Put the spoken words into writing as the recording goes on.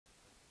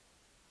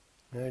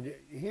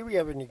Here we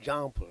have an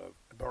example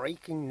of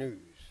breaking news.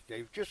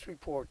 They've just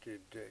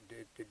reported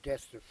the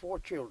deaths of 4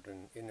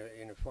 children in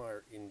a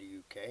fire in the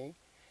UK,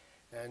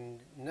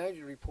 and now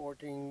they're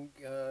reporting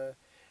the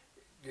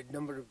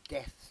number of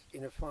deaths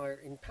in a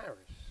fire in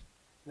Paris.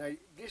 Now,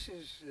 this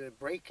is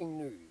breaking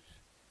news,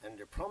 and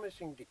they're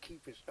promising to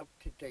keep us up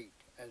to date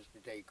as the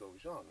day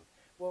goes on.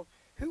 Well,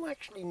 who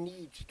actually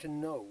needs to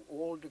know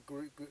all the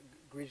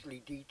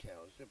grisly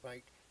details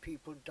about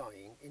people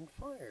dying in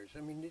fires?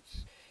 I mean,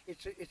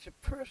 it's a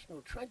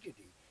personal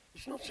tragedy.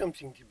 It's not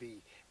something to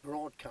be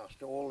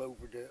broadcast all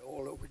over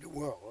the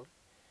world.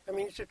 I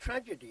mean, it's a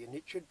tragedy, and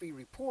it should be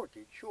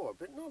reported, sure,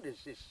 but not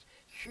as this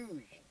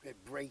huge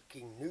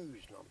breaking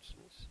news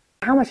nonsense.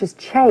 How much has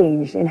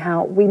changed in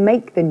how we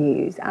make the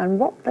news and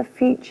what the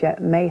future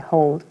may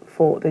hold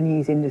for the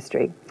news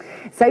industry.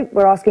 So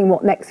we're asking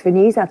what next for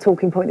news, our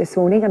talking point this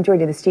morning. I'm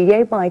joined in the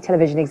studio by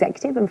television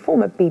executive and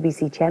former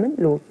BBC chairman,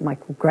 Lord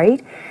Michael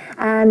Grade,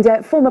 and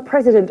former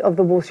president of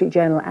the Wall Street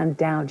Journal and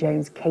Dow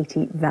Jones,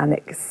 Katie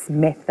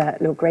Vanek-Smith.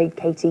 Lord Grade,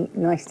 Katie,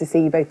 nice to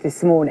see you both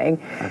this morning.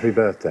 Happy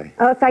birthday.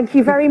 Oh, thank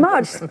you very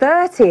much.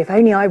 30, if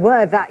only I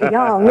were that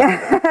young.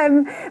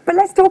 But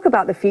let's talk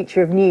about the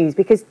future of news,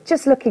 because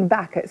just looking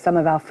back at some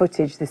of our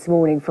footage this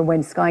morning from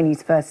when Sky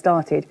News first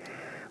started,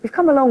 we've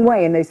come a long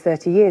way in those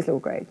 30 years,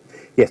 Lord Grade.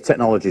 Yes,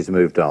 technology's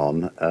moved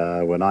on.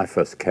 When I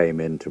first came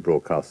into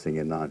broadcasting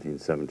in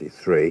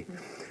 1973,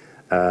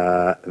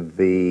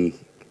 the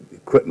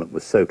equipment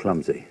was so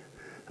clumsy.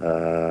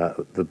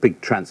 The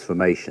big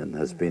transformation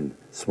has been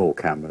small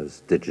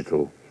cameras,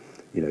 digital.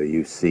 You know,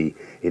 you see,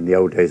 in the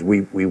old days,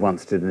 we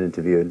once did an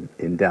interview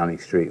in Downing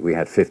Street. We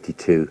had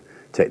 52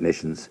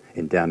 technicians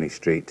in Downing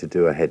Street to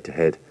do a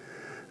head-to-head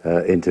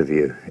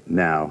interview.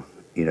 Now,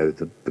 you know,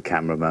 the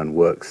cameraman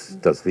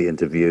does the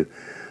interview,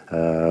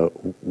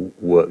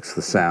 works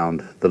the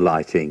sound, the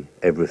lighting,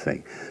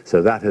 everything.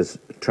 So that has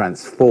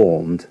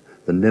transformed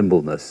the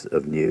nimbleness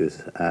of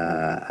news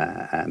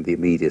and the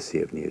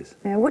immediacy of news.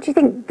 Now, what do you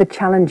think the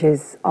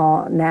challenges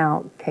are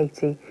now,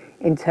 Katie,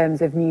 in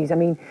terms of news? I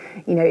mean,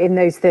 you know, in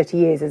those 30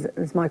 years,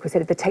 as Michael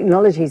said, the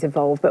technology's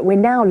evolved, but we're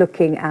now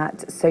looking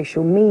at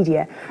social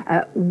media,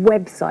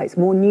 websites,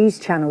 more news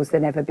channels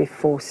than ever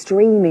before,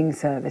 streaming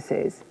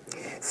services.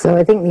 So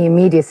I think the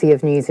immediacy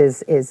of news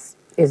is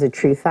a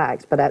true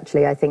fact, but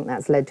actually I think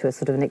that's led to a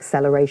sort of an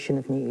acceleration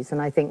of news.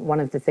 And I think one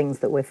of the things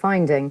that we're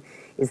finding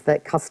is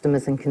that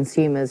customers and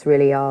consumers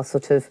really are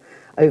sort of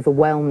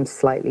overwhelmed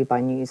slightly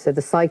by news. So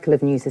the cycle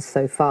of news is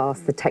so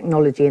fast, the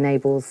technology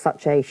enables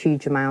such a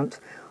huge amount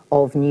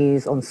of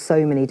news on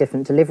so many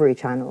different delivery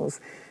channels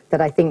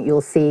that I think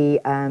you'll see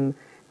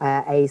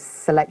a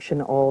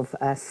selection of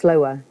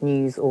slower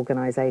news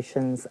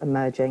organisations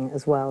emerging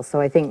as well. So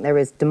I think there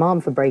is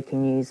demand for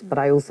breaking news, but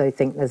I also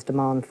think there's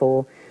demand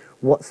for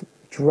what's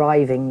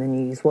driving the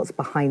news, what's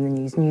behind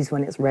the news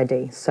when it's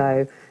ready.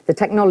 So the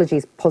technology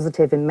is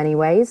positive in many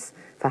ways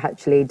for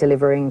actually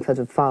delivering sort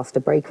of faster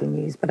breaking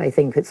news, but I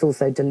think it's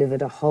also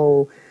delivered a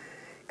whole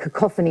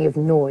cacophony of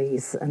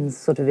noise, and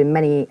sort of in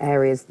many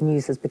areas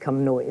news has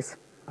become noise.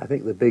 I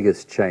think the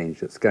biggest change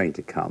that's going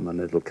to come,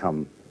 and it'll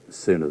come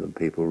sooner than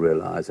people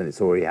realise, and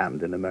it's already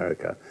happened in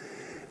America,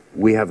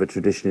 we have a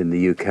tradition in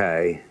the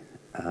UK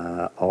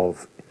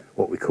of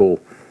what we call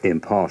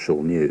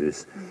impartial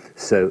news.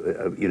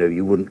 So, you know,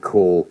 you wouldn't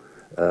call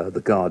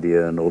The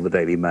Guardian or the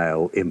Daily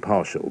Mail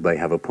impartial. They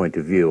have a point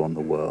of view on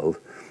the world,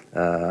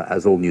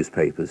 as all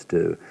newspapers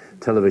do.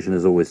 Television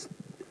has always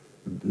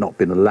not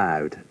been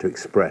allowed to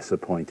express a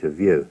point of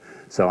view.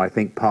 So I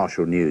think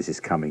partial news is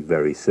coming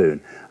very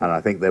soon. And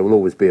I think there will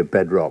always be a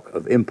bedrock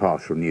of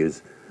impartial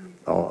news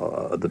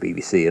at the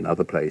BBC and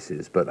other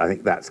places, but I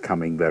think that's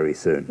coming very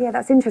soon. Yeah,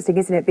 that's interesting,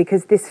 isn't it?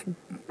 Because this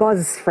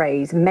buzz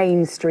phrase,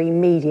 mainstream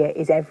media,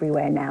 is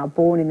everywhere now,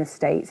 born in the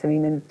States, I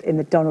mean, in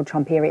the Donald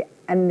Trump era,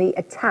 and the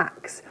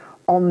attacks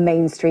on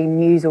mainstream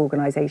news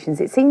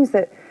organisations. It seems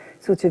that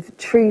sort of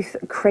truth,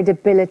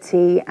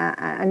 credibility,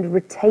 and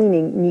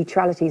retaining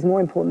neutrality is more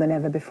important than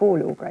ever before,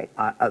 Lord Grade.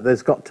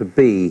 There's got to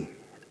be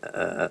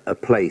a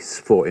place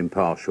for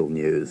impartial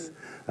news,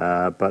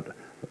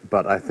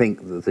 but I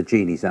think that the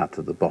genie's out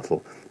of the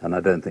bottle, and I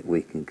don't think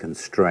we can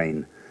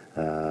constrain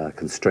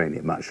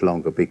it much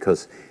longer,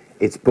 because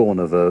it's born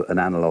of an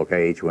analogue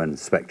age when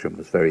spectrum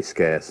was very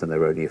scarce and there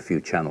were only a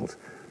few channels.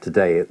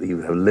 Today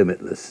you have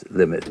limitless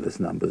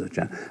numbers of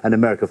channels. And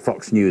America,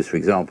 Fox News, for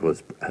example,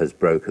 has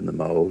broken the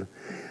mold,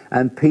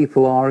 and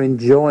people are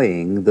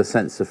enjoying the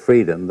sense of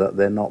freedom that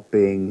they're not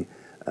being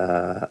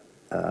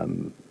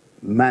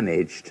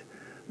managed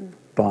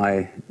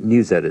by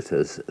news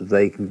editors.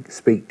 They can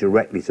speak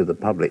directly to the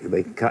public.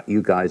 They can cut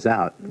you guys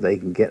out. They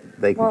can get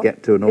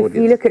to an audience.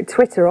 If you look at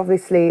Twitter,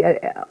 obviously,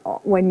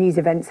 when news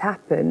events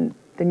happen,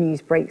 the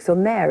news breaks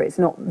on there. It's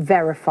not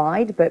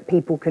verified, but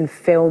people can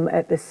film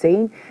at the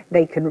scene.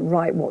 They can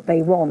write what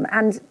they want.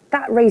 And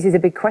that raises a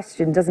big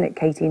question, doesn't it,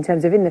 Katie, in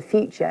terms of in the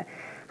future,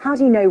 how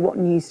do you know what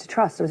news to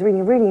trust? I was reading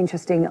a really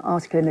interesting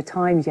article in the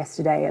Times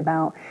yesterday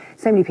about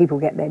so many people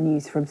get their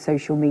news from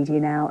social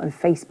media now and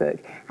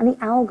Facebook, and the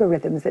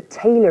algorithms that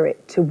tailor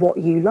it to what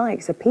you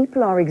like. So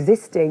people are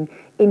existing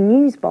in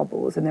news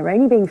bubbles, and they're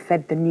only being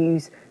fed the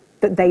news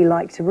that they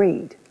like to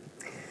read.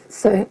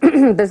 So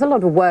there's a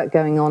lot of work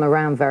going on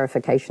around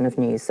verification of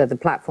news. So the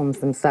platforms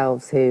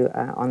themselves, who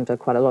are under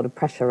quite a lot of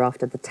pressure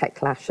after the tech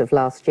clash of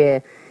last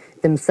year,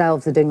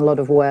 themselves are doing a lot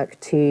of work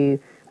to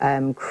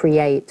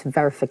create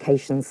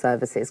verification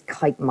services,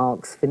 kite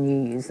marks for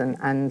news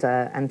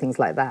and things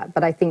like that.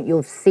 But I think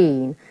you've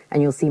seen,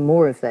 and you'll see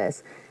more of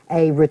this,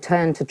 a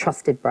return to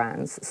trusted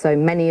brands. So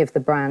many of the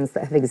brands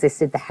that have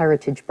existed, the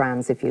heritage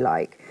brands, if you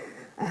like,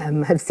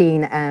 have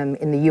seen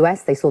in the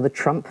US, they saw the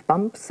Trump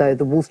bump. So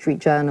the Wall Street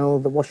Journal,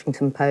 the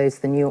Washington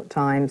Post, the New York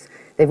Times,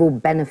 they've all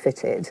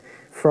benefited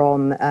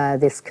from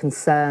this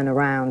concern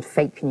around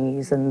fake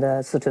news and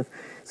the sort of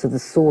the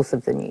source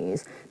of the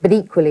news. But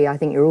equally, I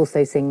think you're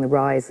also seeing the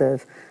rise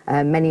of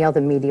many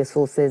other media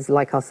sources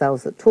like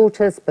ourselves at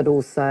Tortoise, but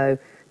also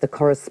The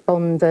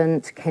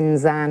Correspondent,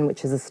 Kenzan,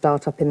 which is a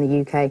startup in the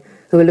UK,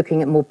 who are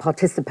looking at more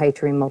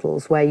participatory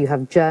models where you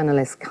have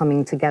journalists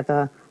coming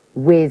together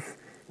with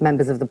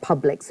members of the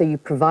public. So you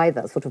provide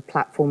that sort of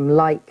platform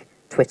like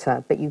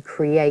Twitter, but you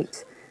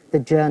create the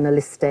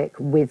journalistic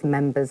with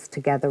members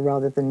together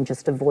rather than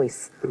just a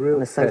voice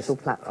on a social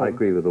platform. I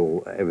agree with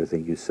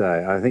everything you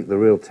say. I think the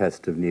real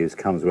test of news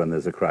comes when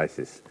there's a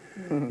crisis.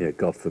 You know,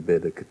 God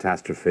forbid, a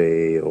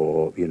catastrophe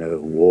or, you know,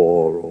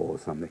 war or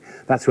something.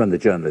 That's when the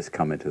journalists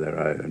come into their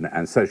own,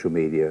 and social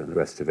media and the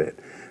rest of it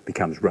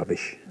becomes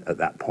rubbish at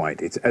that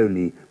point. It's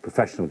only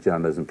professional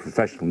journalism,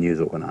 professional news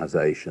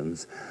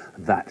organisations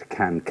that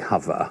can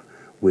cover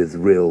with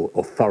real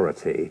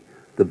authority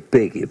the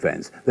big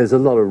events. There's a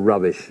lot of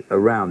rubbish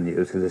around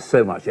news because there's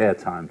so much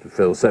airtime to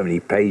fill, so many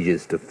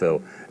pages to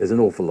fill. There's an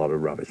awful lot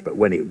of rubbish, but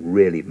when it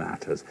really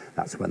matters,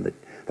 that's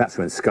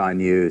when Sky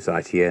News,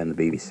 ITN,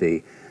 the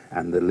BBC,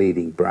 and the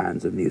leading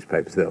brands of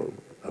newspapers, they'll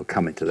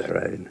come into their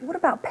own. What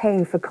about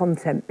paying for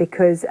content?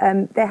 Because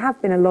there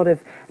have been a lot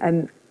of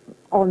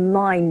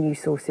online news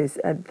sources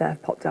that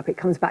have popped up. It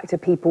comes back to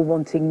people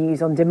wanting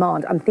news on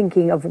demand. I'm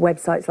thinking of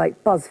websites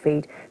like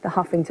BuzzFeed, the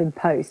Huffington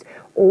Post,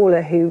 all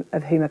of whom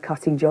are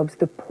cutting jobs.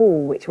 The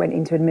Pool, which went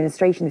into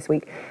administration this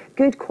week.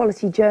 Good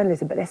quality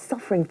journalism, but they're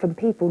suffering from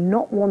people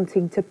not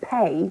wanting to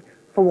pay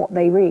for what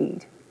they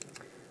read.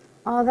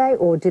 Are they,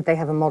 or did they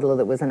have a model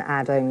that was an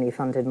ad-only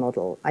funded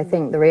model? I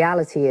think the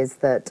reality is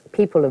that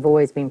people have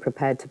always been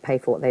prepared to pay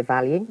for what they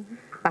value.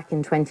 Back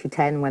in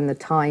 2010, when the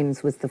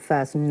Times was the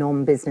first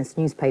non-business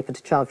newspaper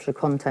to charge for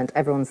content,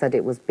 everyone said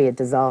it would be a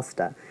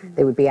disaster.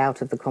 They would be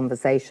out of the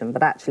conversation,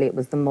 but actually it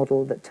was the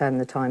model that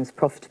turned the Times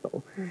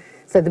profitable.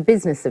 So the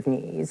business of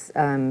news,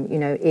 you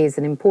know, is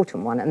an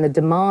important one, and the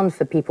demand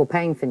for people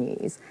paying for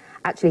news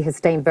actually has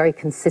stayed very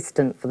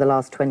consistent for the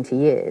last 20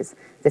 years.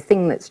 The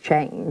thing that's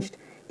changed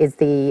is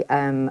the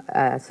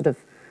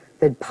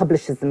the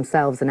publishers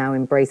themselves are now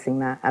embracing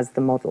that as the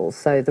model.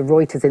 So the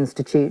Reuters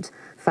Institute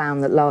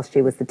found that last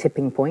year was the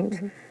tipping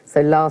point.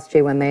 So last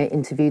year when they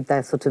interviewed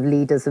their sort of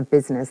leaders of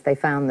business, they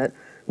found that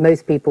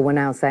most people were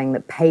now saying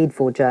that paid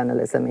for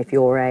journalism, if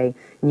you're a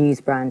news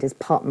brand, is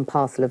part and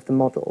parcel of the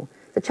model.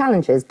 The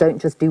challenge is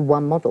don't just do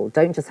one model.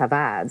 Don't just have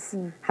ads.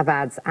 Have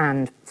ads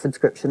and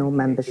subscription or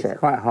membership. It's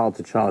quite hard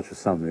to charge for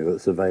something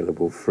that's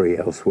available free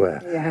elsewhere.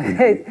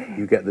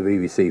 You get the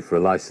BBC for a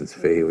licence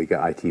fee, or you get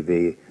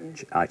ITV,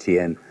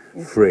 ITN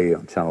free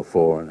on Channel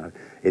 4. And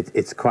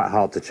it's quite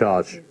hard to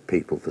charge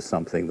people for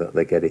something that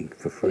they're getting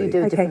for free. You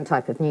do a different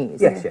type of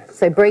news. Yes.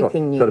 So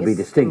breaking news, got to be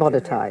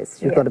distinctive.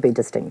 commoditised. You've got to be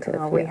distinctive.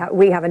 Oh,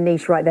 we have a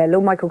niche right there.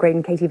 Lord Michael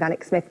Graydon, Katie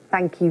Vanek-Smith,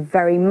 thank you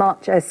very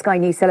much. Sky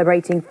News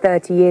celebrating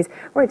 30 years.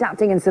 We're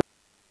adapting and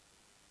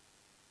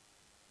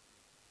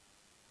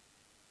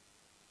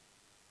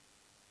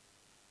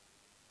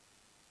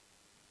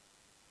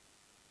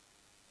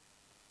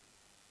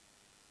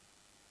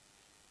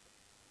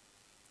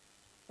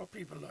What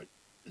people like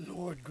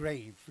Lord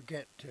Grave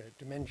forget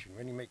to mention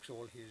when he makes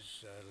all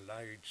his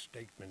loud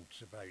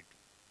statements about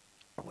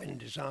when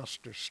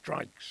disaster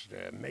strikes,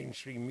 the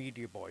mainstream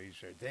media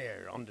boys are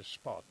there on the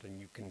spot and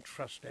you can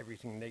trust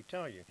everything they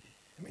tell you.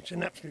 I mean, it's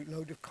an absolute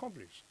load of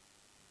cobblers.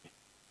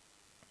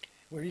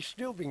 Where he's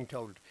still being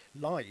told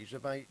lies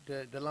about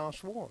the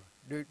last war.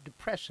 The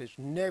press has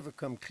never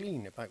come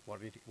clean about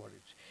what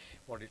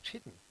it's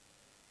hidden.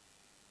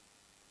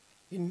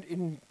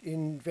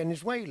 In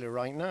Venezuela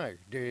right now,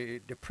 the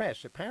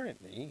press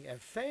apparently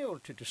have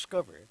failed to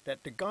discover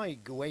that the guy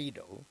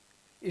Guaido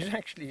is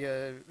actually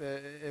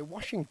a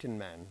Washington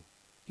man.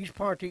 He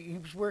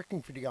was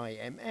working for the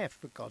IMF,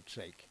 for God's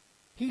sake.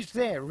 He's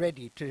there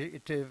ready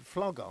to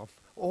flog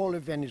off all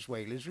of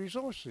Venezuela's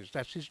resources.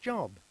 That's his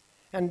job.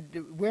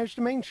 And where's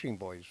the mainstream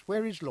boys?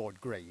 Where is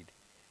Lord Grade?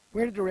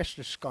 Where are the rest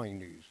of Sky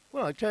News?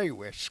 Well, I'll tell you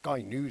where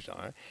Sky News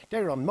are.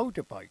 They're on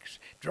motorbikes,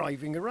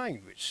 driving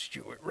around with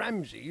Stuart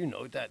Ramsey, you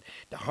know,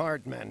 the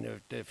hard man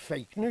of the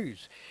fake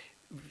news,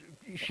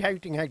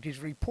 shouting out his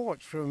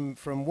reports from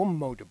one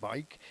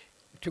motorbike,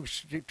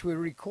 to a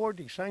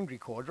recording, sound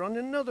recorder on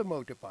another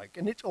motorbike,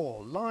 and it's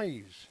all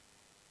lies.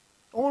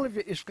 All of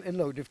it is a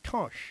load of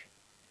tosh.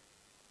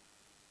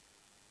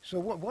 So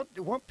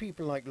what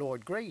people like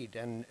Lord Grade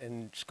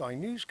and Sky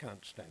News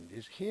can't stand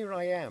is, here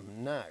I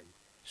am now,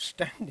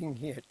 standing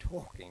here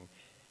talking,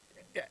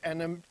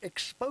 and I'm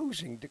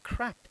exposing the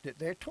crap that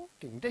they're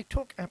talking. They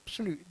talk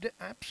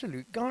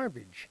absolute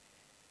garbage.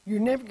 You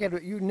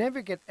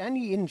never get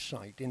any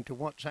insight into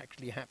what's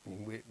actually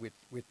happening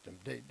with them.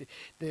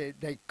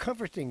 They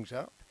cover things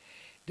up.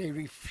 They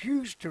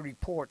refuse to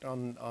report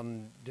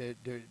on the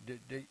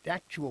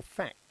actual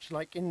facts,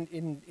 like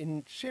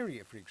in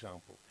Syria, for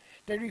example.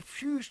 They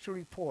refused to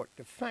report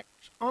the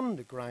facts on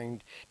the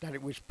ground, that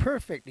it was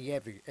perfectly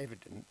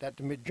evident that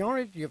the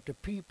majority of the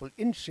people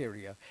in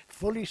Syria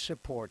fully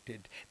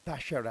supported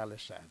Bashar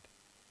al-Assad.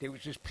 It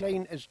was as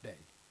plain as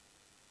day.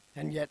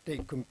 And yet they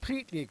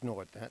completely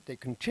ignored that. They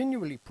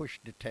continually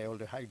pushed the tale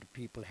to how the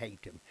people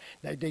hate him.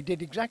 Now, they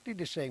did exactly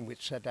the same with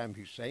Saddam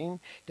Hussein.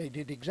 They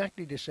did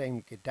exactly the same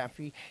with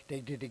Gaddafi. They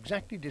did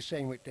exactly the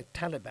same with the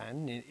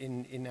Taliban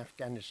in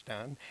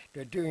Afghanistan.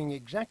 They're doing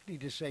exactly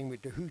the same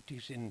with the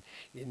Houthis in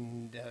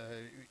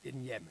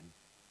Yemen.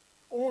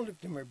 All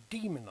of them are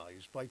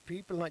demonized by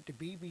people like the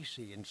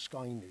BBC and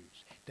Sky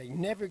News. They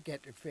never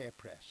get a fair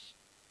press.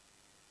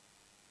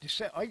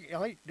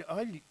 I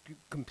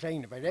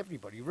complain about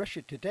everybody.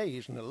 Russia Today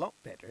isn't a lot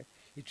better.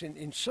 It's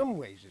in some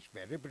ways it's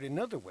better, but in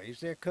other ways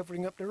they're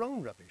covering up their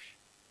own rubbish.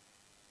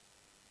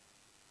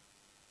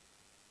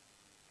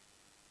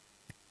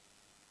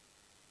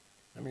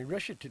 I mean,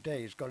 Russia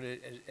Today has got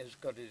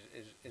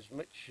as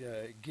much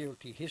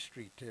guilty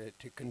history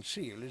to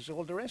conceal as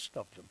all the rest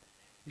of them.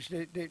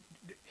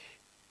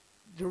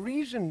 The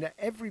reason that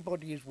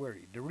everybody is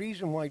worried, the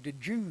reason why the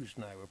Jews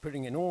now are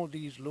putting in all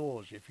these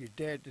laws, if you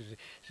dare to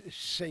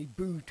say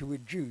boo to a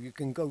Jew, you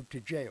can go to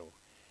jail.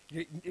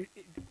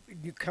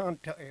 You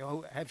can't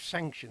have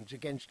sanctions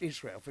against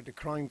Israel for the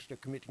crimes they're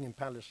committing in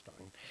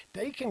Palestine.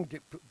 They can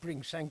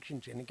bring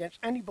sanctions in against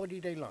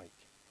anybody they like,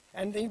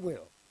 and they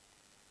will.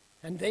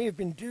 And they have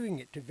been doing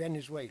it to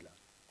Venezuela.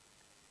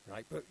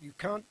 Right, but you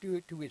can't do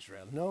it to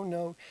Israel.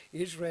 No,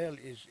 Israel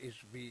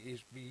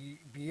is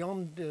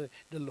beyond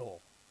the law.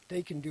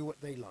 They can do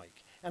what they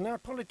like. And our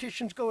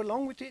politicians go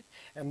along with it,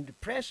 and the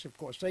press, of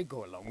course, they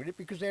go along with it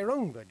because they're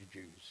owned by the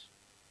Jews.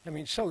 I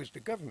mean, so is the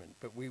government,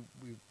 but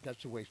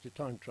that's a waste of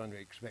time trying to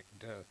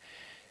expect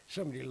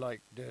somebody like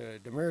the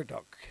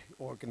Murdoch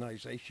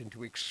organization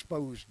to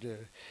expose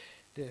the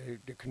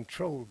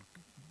control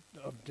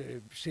of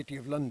the City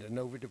of London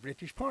over the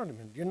British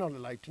Parliament. You're not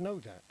allowed to know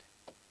that.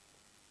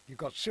 You've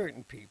got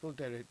certain people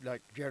that are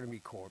like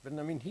Jeremy Corbyn.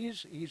 I mean,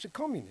 he's a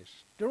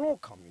communist. They're all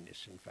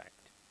communists, in fact.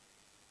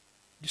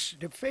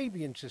 The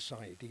Fabian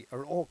Society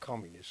are all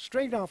communists.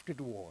 Straight after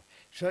the war,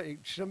 so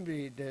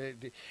somebody,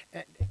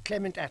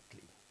 Clement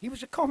Attlee, he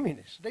was a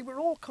communist. They were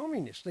all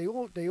communists. They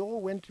all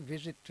went to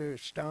visit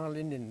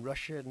Stalin in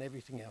Russia and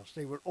everything else.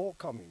 They were all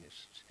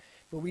communists.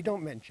 But we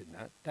don't mention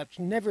that. That's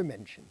never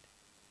mentioned.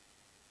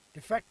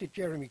 The fact that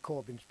Jeremy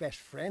Corbyn's best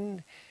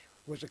friend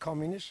was a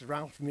communist,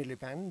 Ralph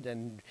Miliband,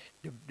 and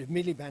the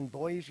Miliband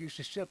boys used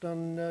to sit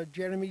on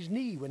Jeremy's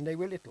knee when they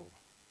were little.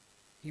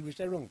 He was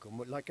their uncle,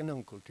 like an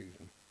uncle to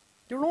them.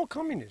 They're all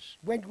communists.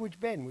 Wedgwood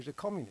Ben was a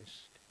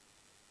communist.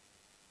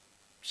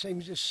 Same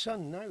as his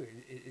son now,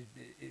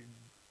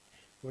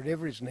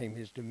 whatever his name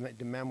is,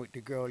 the man with the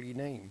girly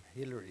name,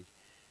 Hillary.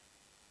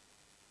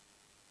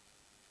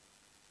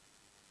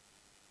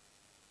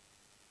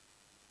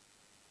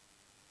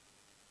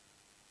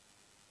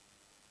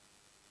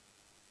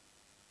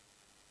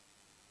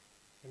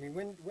 I mean,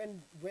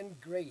 when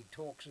Gray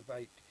talks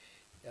about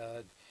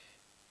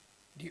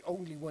the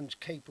only ones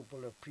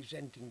capable of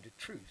presenting the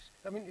truth,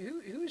 I mean,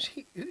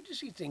 who does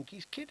he think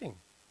he's kidding?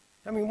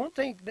 I mean,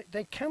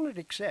 they cannot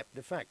accept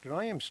the fact that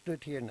I am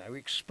stood here now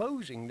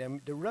exposing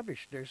them the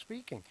rubbish they're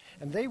speaking,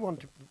 and they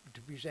want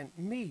to present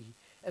me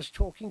as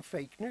talking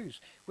fake news,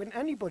 when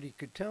anybody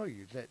could tell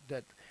you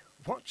that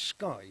what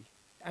Sky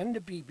and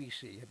the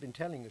BBC have been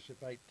telling us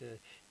about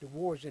the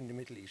wars in the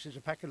Middle East is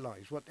a pack of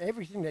lies.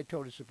 Everything they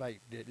told us about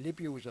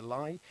Libya was a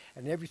lie,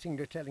 and everything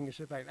they're telling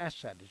us about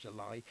Assad is a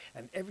lie,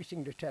 and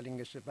everything they're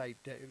telling us about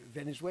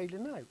Venezuela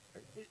now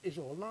is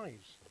all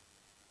lies.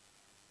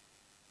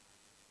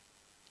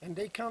 And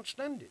they can't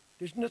stand it.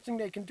 There's nothing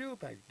they can do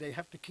about it. They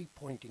have to keep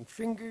pointing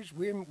fingers.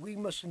 We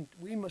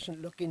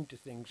mustn't look into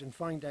things and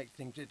find out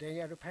things that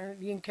they are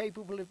apparently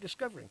incapable of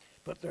discovering.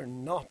 But they're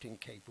not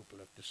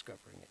incapable of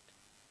discovering it.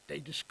 They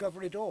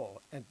discover it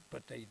all,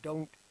 but they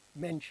don't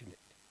mention it.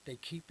 They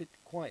keep it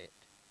quiet.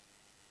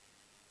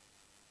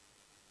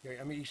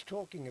 I mean, he's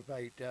talking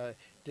about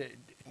the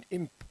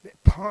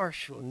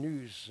impartial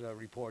news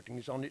reporting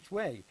is on its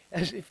way,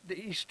 as if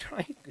he's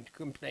trying to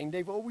complain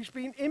they've always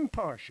been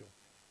impartial.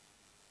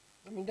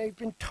 I mean, they've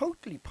been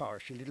totally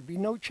partial. It'll be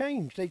no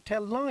change. They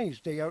tell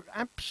lies. They are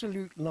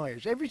absolute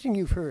liars. Everything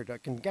you've heard, I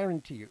can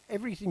guarantee you,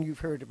 everything you've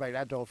heard about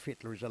Adolf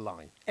Hitler is a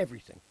lie.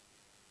 Everything.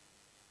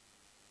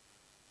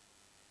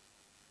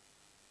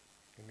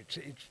 I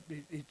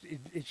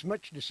It's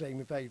much the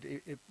same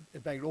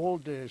about all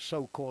the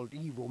so-called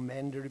evil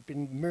men that have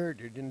been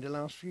murdered in the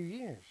last few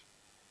years.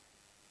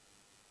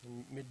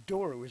 And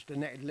Maduro is the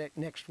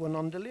next one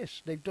on the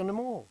list. They've done them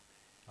all.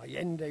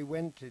 Allende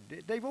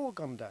they've all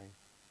gone down.